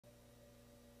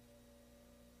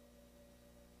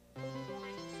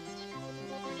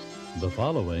The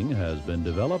following has been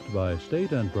developed by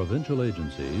state and provincial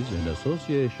agencies in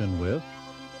association with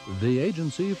the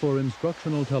Agency for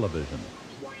Instructional Television.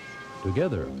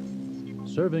 Together,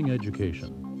 serving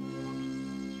education.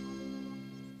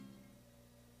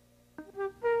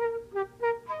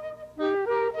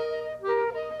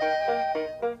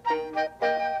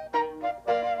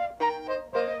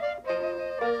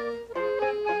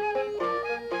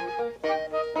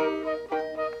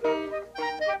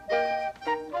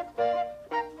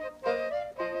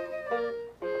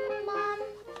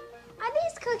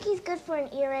 Good for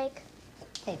an earache.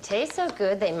 They taste so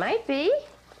good, they might be.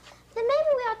 Then maybe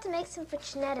we ought to make some for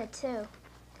Chinetta, too.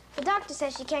 The doctor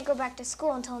says she can't go back to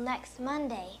school until next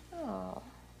Monday. Oh.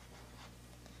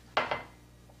 How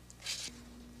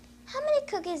many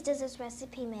cookies does this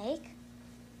recipe make?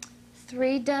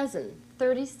 3 dozen,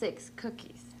 36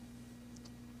 cookies.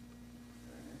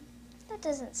 That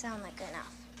doesn't sound like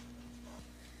enough.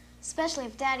 Especially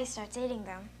if Daddy starts eating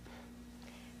them.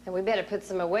 And we better put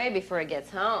some away before he gets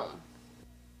home.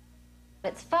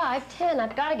 It's 5:10.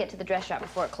 I've got to get to the dress shop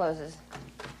before it closes.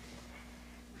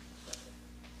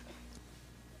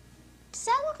 Does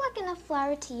that look like enough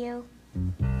flour to you?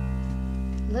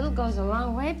 Little goes a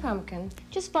long way, Pumpkin.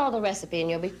 Just follow the recipe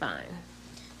and you'll be fine.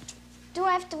 Do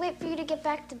I have to wait for you to get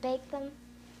back to bake them?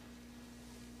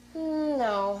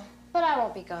 No, but I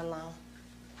won't be gone long.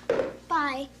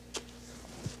 Bye.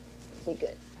 Be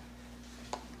good.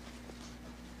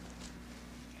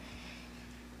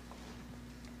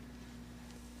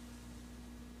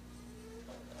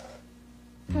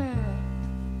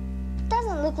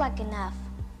 Doesn't look like enough.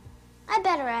 I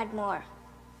better add more.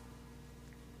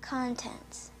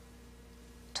 Contents.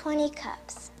 20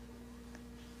 cups.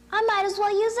 I might as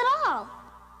well use it all.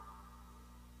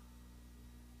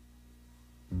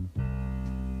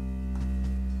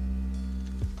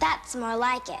 That's more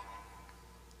like it.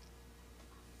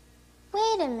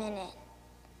 Wait a minute.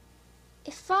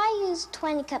 If I use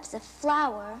 20 cups of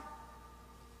flour,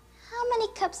 how many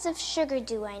cups of sugar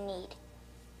do I need?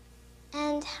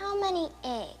 And how many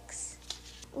eggs?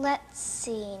 Let's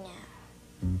see now.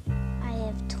 I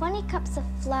have 20 cups of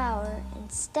flour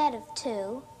instead of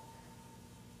 2.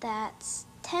 That's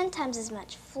 10 times as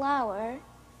much flour.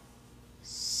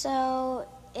 So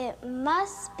it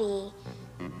must be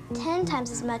 10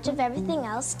 times as much of everything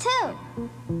else, too.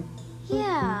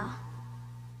 Yeah.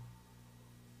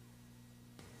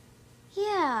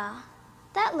 Yeah,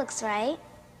 that looks right.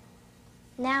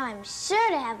 Now I'm sure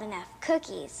to have enough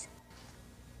cookies.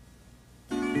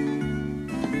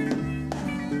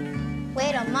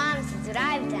 Wait till Mom sees what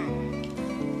I've done.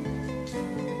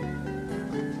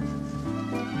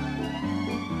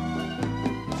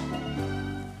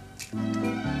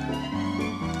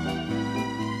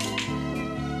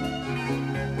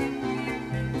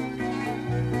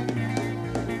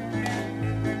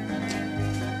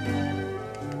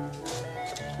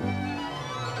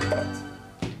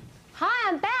 Hi,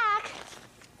 I'm back.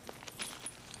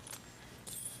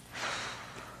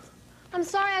 I'm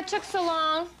sorry I took so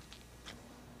long.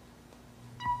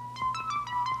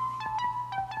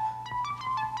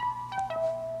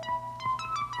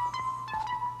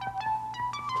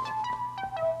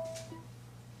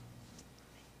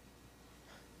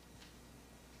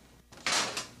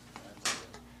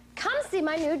 Come see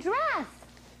my new dress.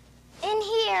 In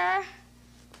here.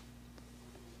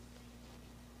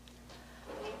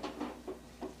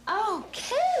 Oh,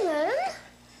 Kaylin!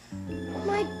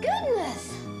 My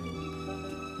goodness!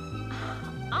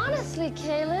 Honestly,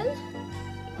 Kaylin,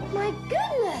 my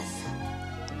goodness!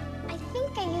 I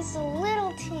think I used a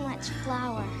little too much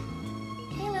flour.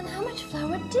 Kaylin, how much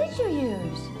flour did you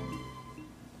use?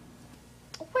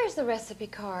 Where's the recipe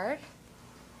card?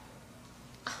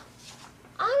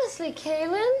 Honestly,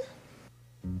 Kaylin?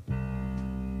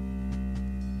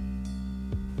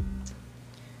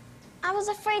 I was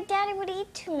afraid Daddy would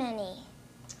eat too many.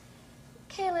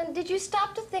 Kaylin, did you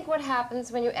stop to think what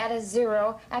happens when you add a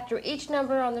 0 after each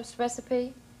number on this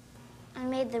recipe? I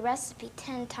made the recipe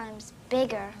 10 times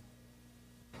bigger.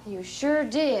 You sure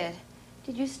did.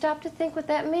 Did you stop to think what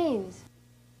that means?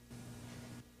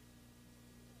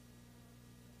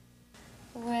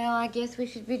 Well, I guess we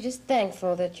should be just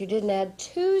thankful that you didn't add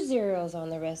 2 zeros on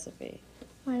the recipe.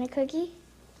 Want a cookie?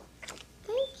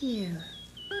 Thank you.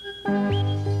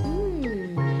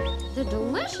 They're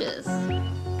delicious.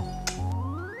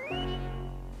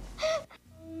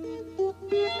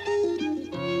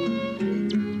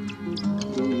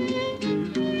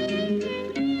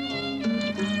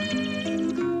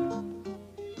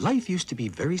 Life used to be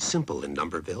very simple in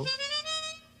Numberville,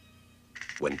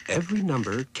 when every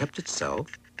number kept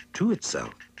itself to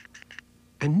itself.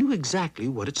 and knew exactly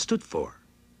what it stood for.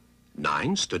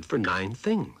 9 stood for 9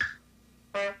 things.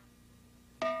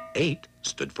 8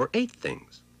 stood for 8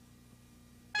 things.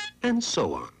 And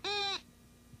so on.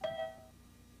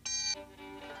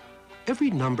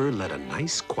 Every number led a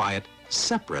nice, quiet,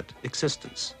 separate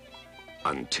existence.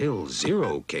 Until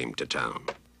 0 came to town.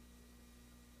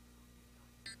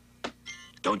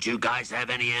 Don't you guys have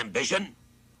any ambition?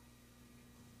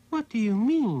 What do you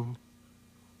mean?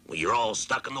 Well, you're all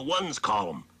stuck in the ones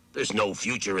column. There's no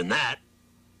future in that.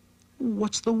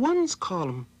 What's the ones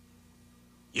column?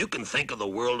 You can think of the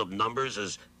world of numbers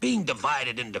as being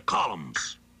divided into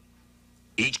columns.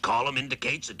 Each column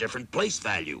indicates a different place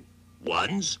value.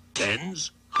 Ones,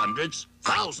 tens, hundreds,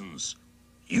 thousands.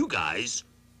 You guys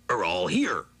are all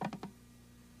here.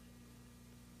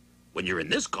 When you're in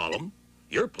this column,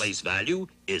 your place value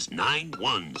is 9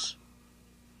 ones.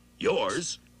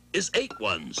 Yours is 8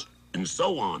 ones, and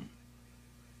so on.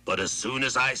 But as soon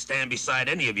as I stand beside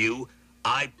any of you,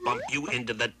 I bump you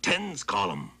into the tens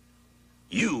column.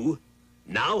 You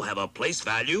now have a place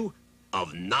value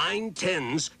of 9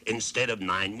 tens instead of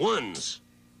 9 ones.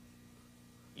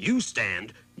 You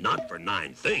stand not for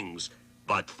 9 things,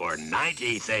 but for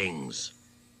 90 things.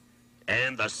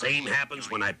 And the same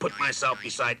happens when I put myself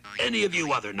beside any of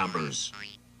you other numbers.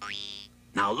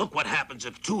 Now look what happens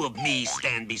if 2 of me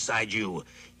stand beside you.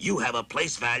 You have a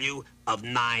place value of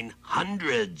 9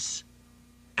 hundreds.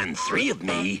 And 3 of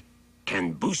me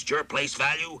can boost your place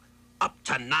value up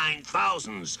to 9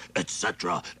 thousands,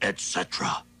 etc.,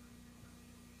 etc.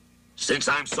 Since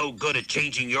I'm so good at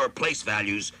changing your place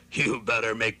values, you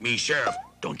better make me sheriff,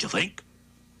 don't you think?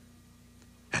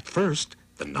 At first,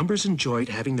 the numbers enjoyed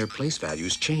having their place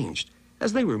values changed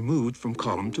as they were moved from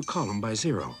column to column by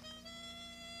 0.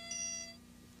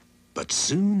 But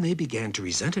soon they began to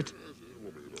resent it.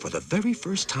 For the very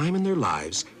first time in their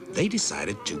lives, they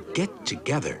decided to get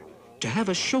together to have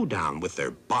a showdown with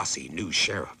their bossy new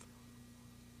sheriff.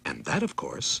 And that, of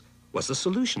course, was the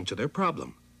solution to their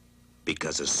problem.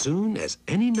 Because as soon as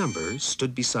any number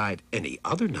stood beside any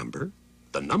other number,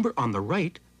 the number on the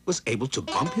right was able to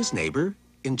bump his neighbor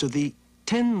into the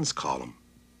tens column.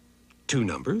 2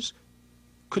 numbers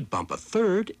could bump a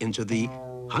third into the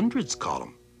hundreds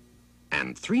column.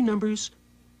 And 3 numbers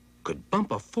could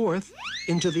bump a fourth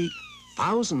into the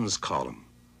thousands column.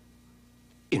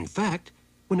 In fact,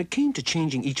 when it came to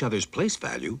changing each other's place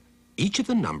value, each of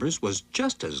the numbers was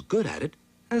just as good at it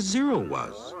as 0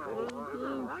 was.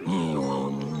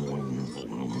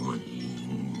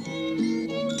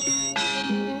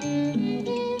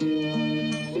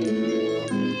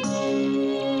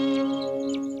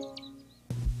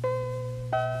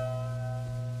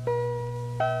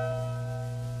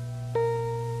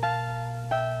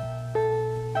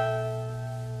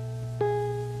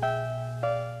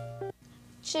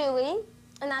 Chewy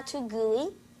and not too gooey.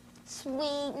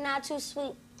 Sweet, not too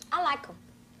sweet. I like them.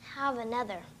 Have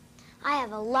another. I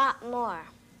have a lot more.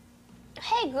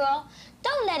 Hey, girl,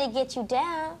 don't let it get you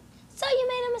down. So you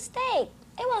made a mistake.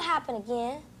 It won't happen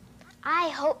again. I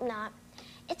hope not.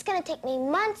 It's gonna take me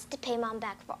months to pay Mom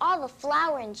back for all the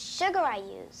flour and sugar I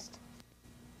used.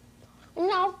 You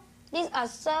know, these are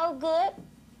so good.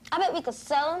 I bet we could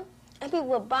sell them and people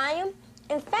would buy them.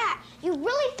 In fact, you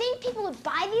really think people would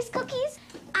buy these cookies?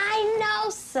 I know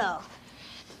so.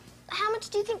 How much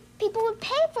do you think people would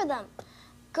pay for them?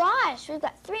 Gosh, we've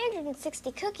got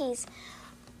 360 cookies.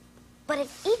 But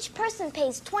if each person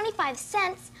pays 25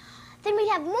 cents, then we'd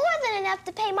have more than enough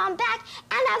to pay Mom back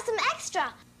and have some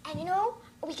extra. And you know,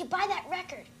 we could buy that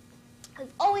record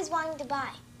I've always wanted to buy.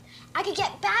 I could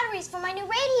get batteries for my new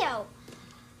radio.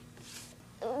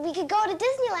 We could go to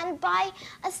Disneyland and buy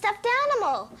a stuffed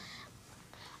animal.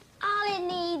 All it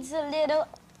needs a little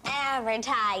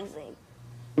advertising.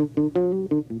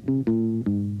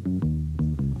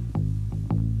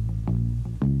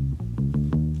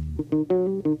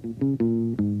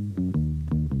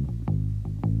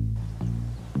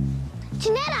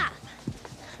 Janetta!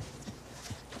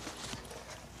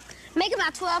 Make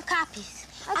about 12 copies.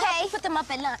 Okay. I'll put them up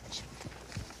at lunch.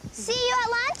 See you at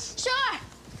lunch? Sure.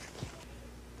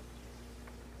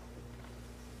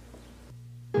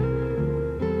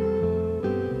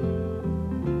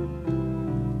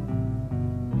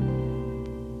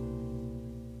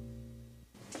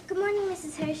 Good morning,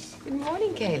 Mrs. Hirsch. Good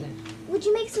morning, Kaylin. Would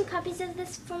you make some copies of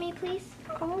this for me, please?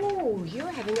 Oh,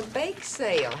 you're having a bake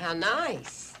sale. How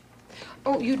nice.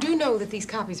 Oh, you do know that these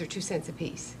copies are 2 cents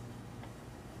apiece.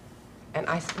 And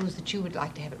I suppose that you would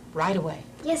like to have it right away.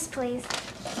 Yes, please.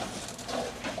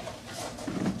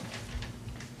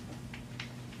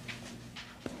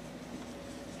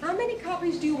 How many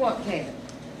copies do you want, Kaylin?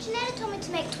 Janetta told me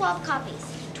to make 12 copies.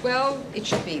 12, it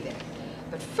should be there.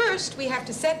 But first, we have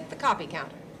to set the copy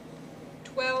counter.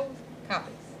 12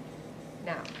 copies.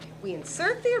 Now, we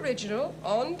insert the original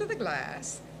onto the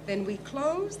glass, then we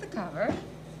close the cover,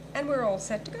 and we're all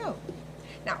set to go.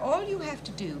 Now, all you have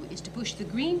to do is to push the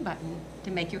green button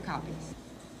to make your copies.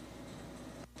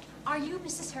 Are you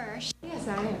Mrs. Hirsch? Yes,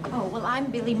 I am. Oh, well, I'm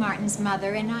Billy Martin's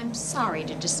mother, and I'm sorry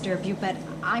to disturb you, but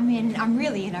I'm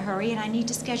really in a hurry, and I need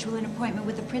to schedule an appointment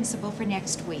with the principal for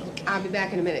next week. I'll be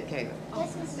back in a minute, Kaylin.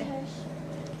 Yes, Mrs. Hirsch.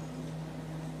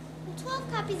 Will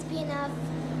 12 copies be enough?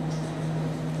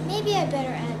 Maybe I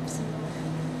better add some more.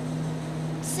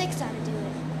 6 ought to do it.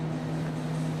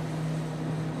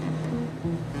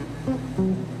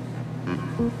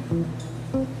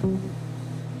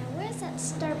 Now, where's that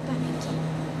start button again?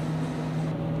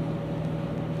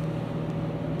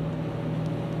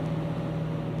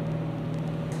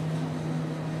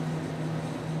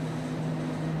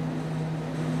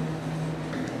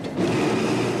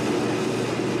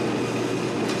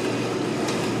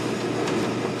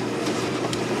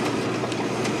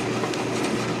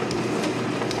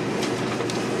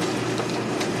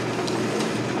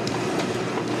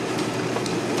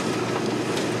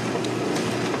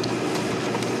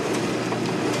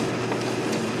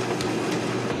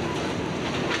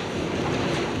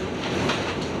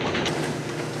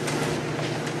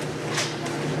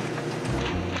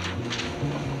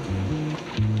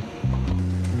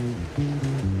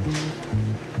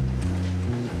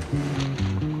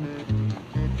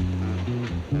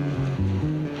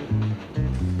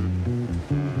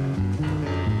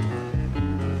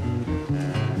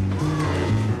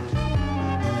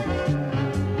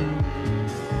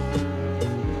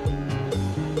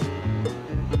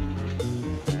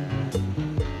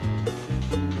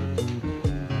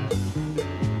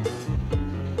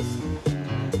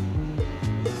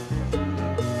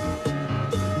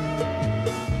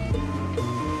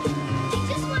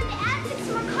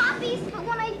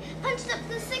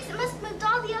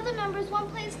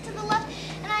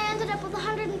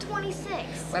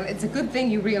 Well, it's a good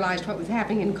thing you realized what was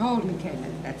happening and called me,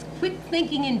 Kaylin. That's quick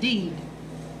thinking indeed.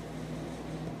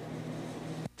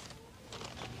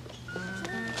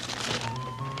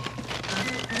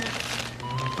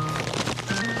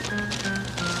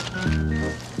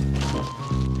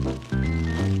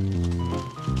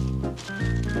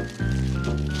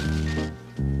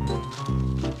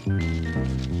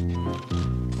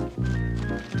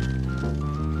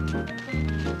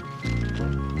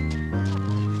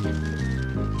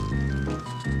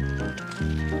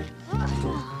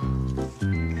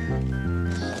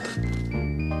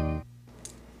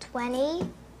 $20,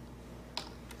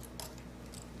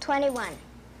 $21,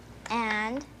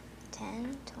 and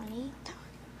 10, 20,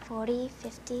 40,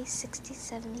 50, 60,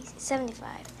 70,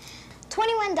 75.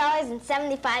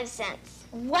 $21.75.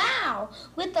 Wow!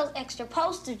 With those extra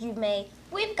posters you made,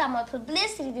 we've got more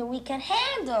publicity than we can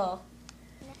handle.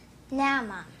 Now,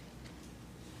 Mom.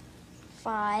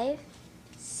 5,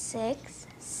 6,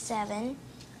 7,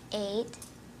 8,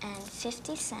 and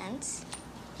 50 cents.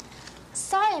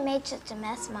 Sorry I made such a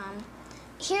mess, Mom.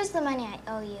 Here's the money I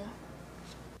owe you.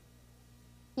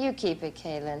 You keep it,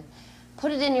 Kaylin.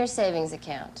 Put it in your savings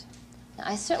account. Now,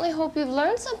 I certainly hope you've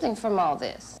learned something from all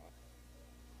this.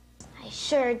 I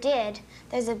sure did.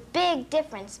 There's a big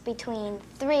difference between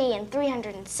 3 and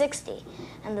 360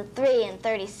 and the 3 and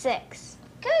 36.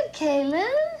 Good,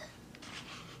 Kaylin.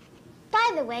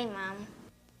 By the way, Mom,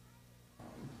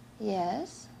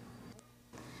 Yes?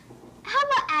 how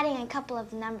about adding a couple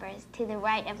of numbers to the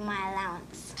right of my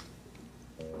allowance?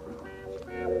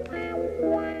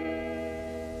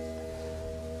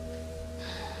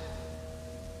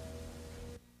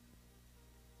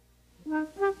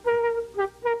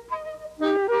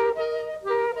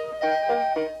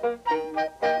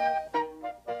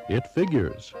 It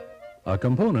Figures, a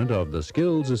component of the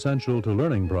Skills Essential to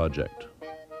Learning project.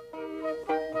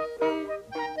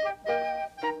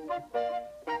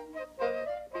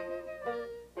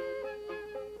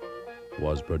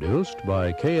 Was produced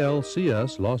by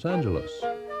KLCS Los Angeles,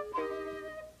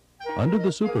 under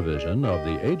the supervision of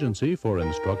the Agency for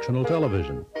Instructional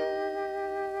Television.